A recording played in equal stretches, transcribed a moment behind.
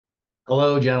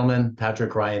Hello, gentlemen.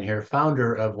 Patrick Ryan here,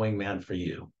 founder of Wingman for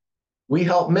You. We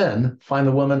help men find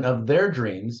the woman of their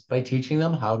dreams by teaching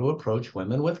them how to approach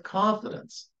women with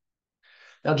confidence.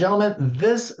 Now, gentlemen,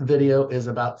 this video is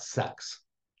about sex.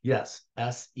 Yes,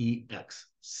 S-E-X,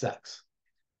 sex.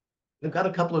 We've got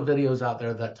a couple of videos out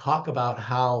there that talk about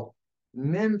how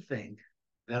men think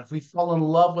that if we fall in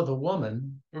love with a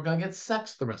woman, we're going to get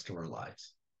sex the rest of our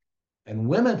lives. And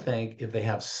women think if they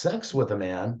have sex with a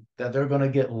man, that they're going to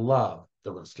get love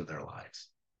the rest of their lives.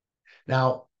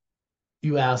 Now,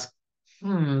 you ask,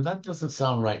 that doesn't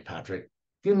sound right, Patrick.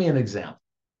 Give me an example.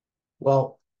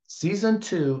 Well, season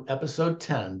 2, episode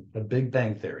 10, The Big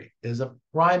Bang Theory, is a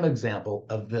prime example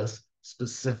of this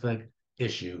specific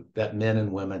issue that men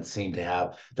and women seem to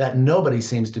have that nobody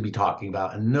seems to be talking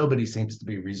about and nobody seems to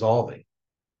be resolving.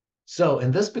 So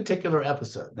in this particular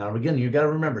episode, now again, you got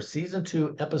to remember season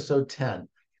 2, episode 10,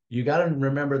 you got to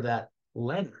remember that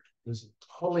Leonard is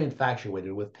totally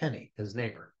infatuated with Penny, his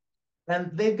neighbor. And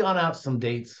they've gone out some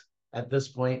dates at this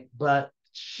point, but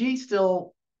she's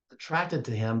still attracted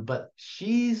to him, but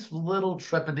she's a little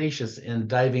trepidatious in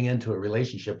diving into a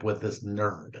relationship with this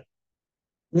nerd.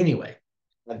 Anyway,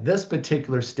 at this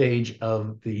particular stage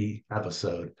of the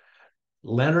episode,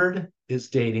 Leonard is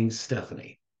dating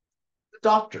Stephanie, the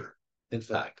doctor, in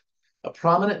fact, a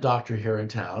prominent doctor here in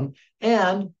town,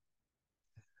 and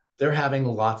they're having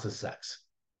lots of sex.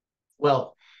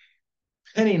 Well,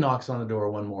 Penny knocks on the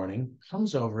door one morning,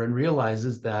 comes over and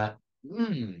realizes that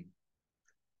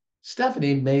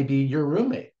Stephanie may be your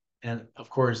roommate. And of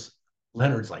course,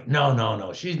 Leonard's like, no, no,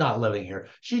 no, she's not living here.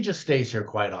 She just stays here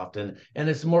quite often, and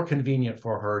it's more convenient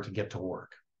for her to get to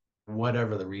work.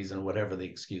 Whatever the reason, whatever the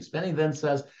excuse. Penny then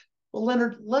says, well,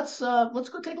 Leonard, let's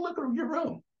go take a look at your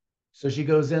room. So she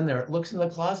goes in there, looks in the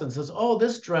closet and says, oh,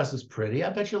 this dress is pretty. I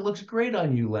bet you it looks great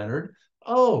on you, Leonard.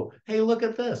 Oh, hey, look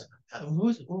at this.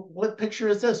 What picture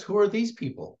is this? Who are these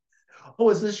people? Oh,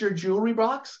 is this your jewelry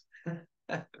box?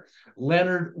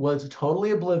 Leonard was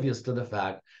totally oblivious to the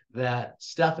fact that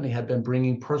Stephanie had been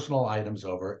bringing personal items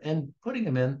over and putting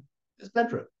them in his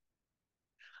bedroom.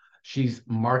 She's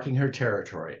marking her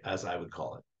territory, as I would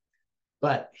call it.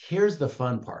 But here's the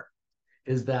fun part,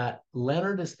 is that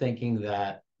Leonard is thinking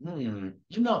that, I'm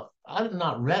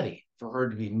not ready for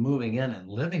her to be moving in and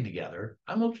living together.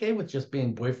 I'm okay with just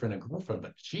being boyfriend and girlfriend,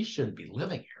 but she shouldn't be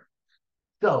living here.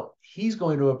 So he's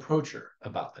going to approach her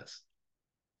about this.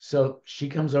 So she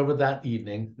comes over that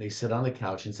evening. They sit on the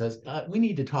couch and says, we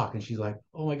need to talk. And she's like,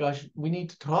 oh my gosh, we need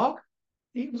to talk?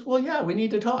 He goes, well, yeah, we need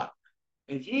to talk.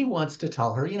 And he wants to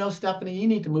tell her, Stephanie, you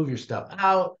need to move your stuff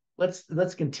out.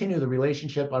 Let's continue the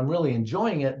relationship. I'm really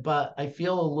enjoying it, but I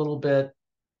feel a little bit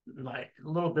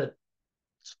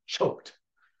choked,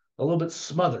 a little bit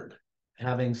smothered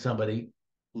having somebody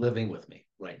living with me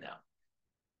right now.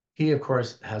 He, of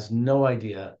course, has no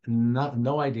idea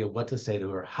what to say to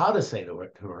her, how to say to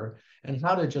her, and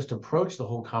how to just approach the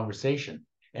whole conversation.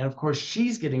 And of course,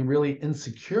 she's getting really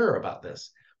insecure about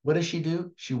this. What does she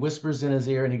do? She whispers in his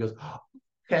ear and he goes, oh,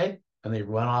 okay. And they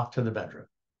run off to the bedroom.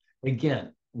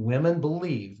 Again, women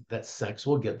believe that sex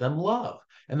will get them love.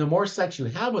 And the more sex you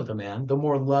have with a man, the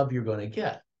more love you're going to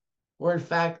get. Where in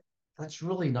fact, that's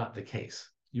really not the case.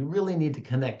 You really need to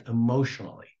connect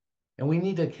emotionally. And we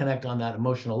need to connect on that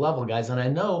emotional level, guys. And I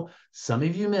know some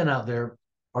of you men out there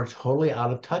are totally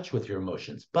out of touch with your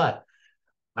emotions, but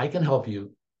I can help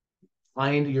you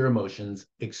find your emotions,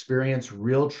 experience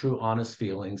real, true, honest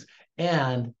feelings,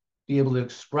 and be able to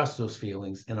express those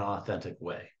feelings in an authentic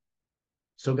way.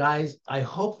 So, guys, I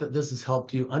hope that this has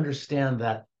helped you understand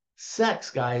that sex,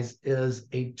 guys, is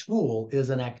a tool, is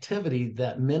an activity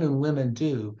that men and women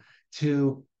do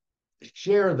to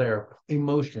share their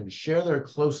emotions, share their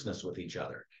closeness with each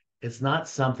other. It's not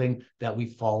something that we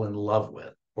fall in love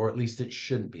with, or at least it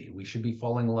shouldn't be. We should be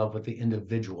falling in love with the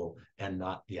individual and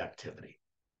not the activity.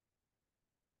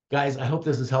 Guys, I hope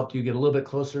this has helped you get a little bit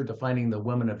closer to finding the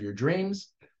woman of your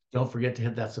dreams. Don't forget to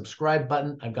hit that subscribe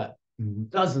button. I've got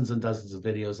dozens and dozens of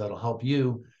videos that'll help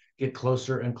you get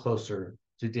closer and closer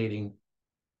to dating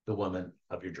the woman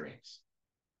of your dreams.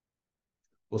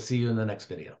 We'll see you in the next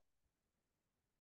video.